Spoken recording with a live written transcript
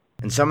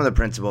And some of the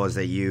principles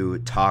that you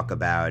talk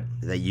about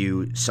that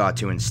you sought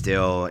to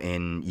instill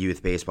in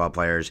youth baseball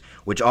players,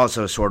 which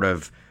also sort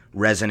of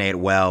resonate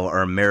well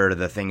or mirror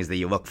the things that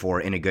you look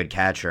for in a good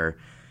catcher,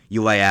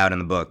 you lay out in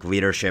the book: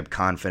 leadership,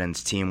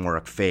 confidence,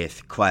 teamwork,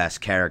 faith, class,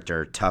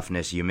 character,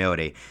 toughness,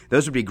 humility.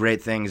 Those would be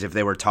great things if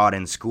they were taught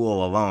in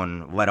school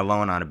alone, let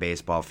alone on a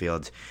baseball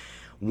field.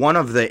 One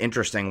of the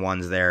interesting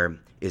ones there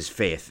is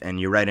faith, and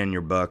you write in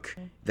your book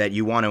that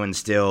you want to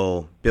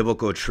instill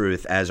biblical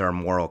truth as our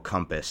moral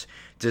compass.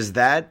 Does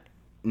that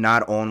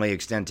not only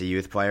extend to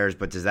youth players,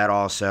 but does that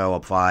also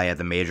apply at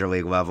the major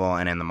league level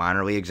and in the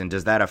minor leagues? And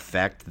does that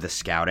affect the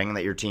scouting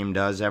that your team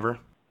does ever?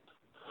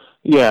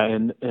 Yeah,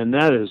 and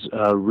that is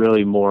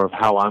really more of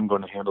how I'm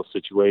going to handle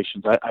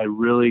situations. I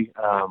really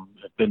have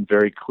been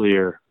very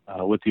clear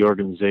with the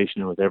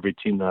organization and with every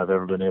team that I've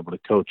ever been able to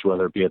coach,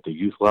 whether it be at the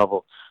youth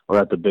level or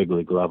at the big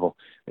league level.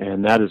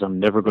 And that is, I'm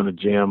never going to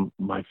jam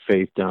my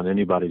faith down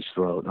anybody's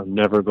throat. I'm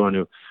never going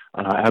to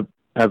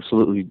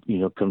absolutely,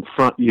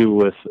 confront you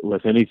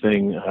with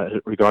anything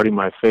regarding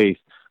my faith.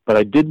 But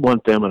I did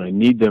want them, and I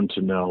need them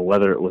to know,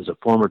 whether it was a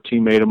former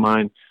teammate of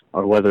mine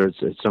or whether it's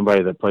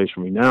somebody that plays for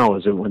me now,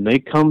 is that when they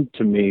come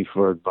to me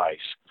for advice,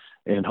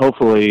 and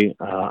hopefully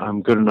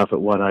I'm good enough at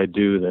what I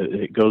do that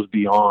it goes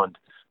beyond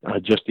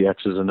just the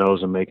X's and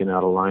O's and making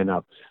out a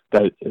lineup,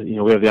 that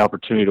we have the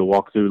opportunity to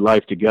walk through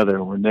life together.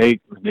 And when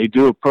they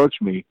do approach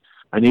me,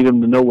 I need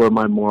them to know where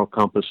my moral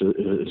compass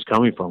is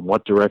coming from,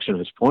 what direction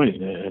it's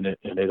pointing,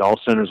 and it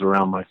all centers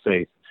around my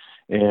faith.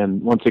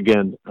 And once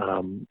again,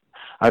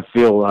 I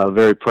feel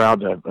very proud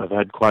that I've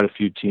had quite a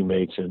few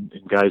teammates and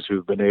guys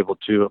who've been able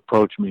to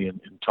approach me and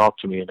talk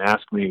to me and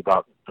ask me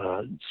about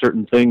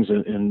certain things,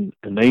 and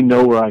they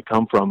know where I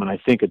come from, and I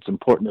think it's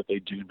important that they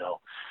do know.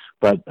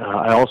 But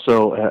I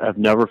also have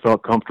never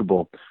felt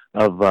comfortable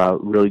of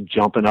really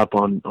jumping up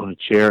on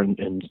a chair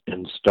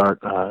and start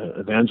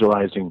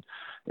evangelizing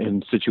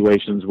in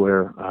situations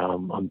where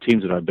on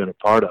teams that I've been a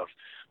part of.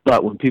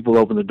 But when people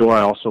open the door,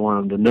 I also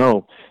want them to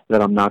know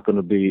that I'm not going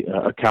to be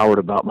a coward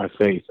about my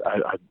faith.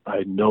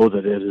 I know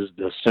that it is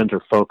the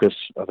center focus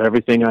of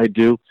everything I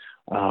do.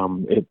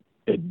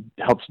 It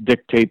helps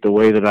dictate the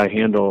way that I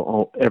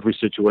handle every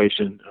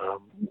situation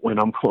when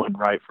I'm going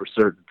right, for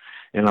certain.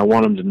 And I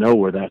want them to know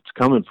where that's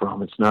coming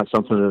from. It's not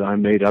something that I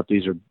made up.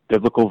 These are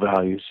biblical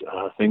values,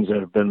 things that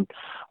have been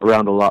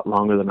around a lot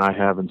longer than I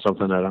have, and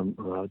something that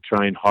I'm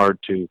trying hard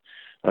to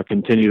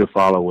continue to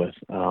follow with.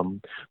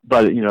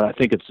 But I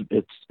think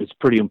it's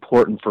pretty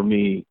important for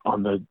me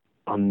on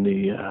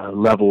the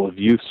level of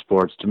youth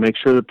sports to make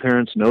sure the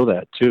parents know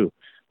that too.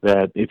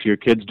 That if your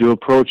kids do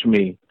approach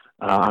me,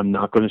 I'm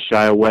not going to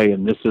shy away,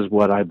 and this is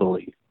what I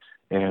believe.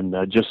 And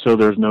just so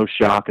there's no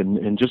shock,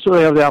 and just so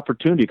they have the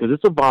opportunity, because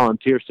it's a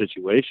volunteer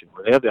situation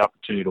where they have the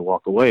opportunity to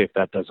walk away if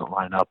that doesn't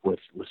line up with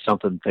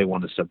something they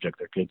want to subject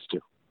their kids to.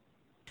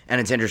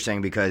 And it's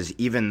interesting because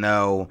even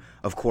though,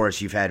 of course,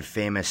 you've had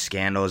famous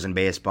scandals in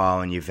baseball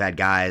and you've had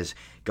guys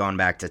going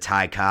back to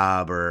Ty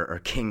Cobb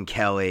or King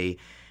Kelly,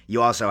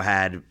 you also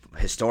had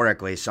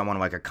historically someone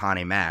like a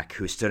Connie Mack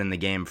who stood in the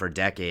game for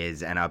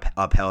decades and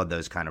upheld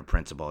those kind of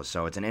principles.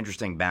 So it's an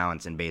interesting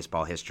balance in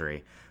baseball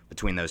history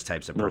between those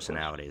types of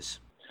personalities.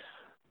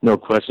 No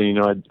question.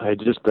 I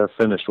just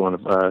finished one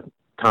of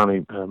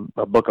Connie,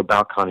 a book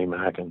about Connie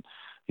Mack, and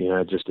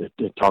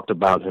it talked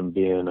about him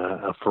being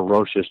a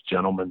ferocious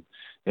gentleman.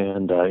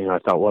 And I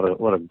thought,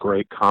 what a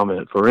great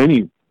comment for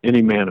any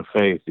man of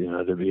faith,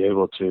 to be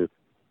able to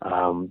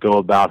go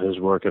about his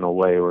work in a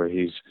way where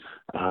he's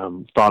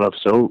thought of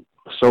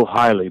so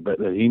highly, but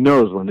that he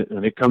knows when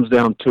it comes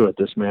down to it,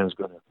 this man is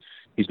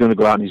he's going to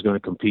go out and he's going to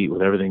compete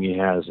with everything he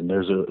has. And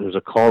there's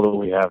a call that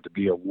we have to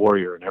be a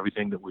warrior in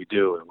everything that we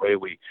do, and the way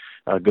we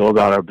go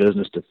about our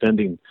business,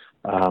 defending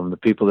the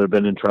people that have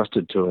been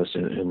entrusted to us,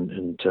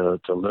 and to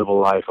live a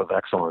life of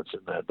excellence.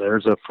 And that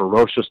there's a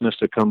ferociousness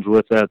that comes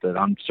with that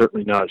I'm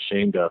certainly not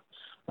ashamed of.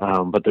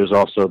 But there's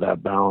also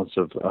that balance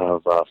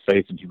of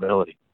faith and humility.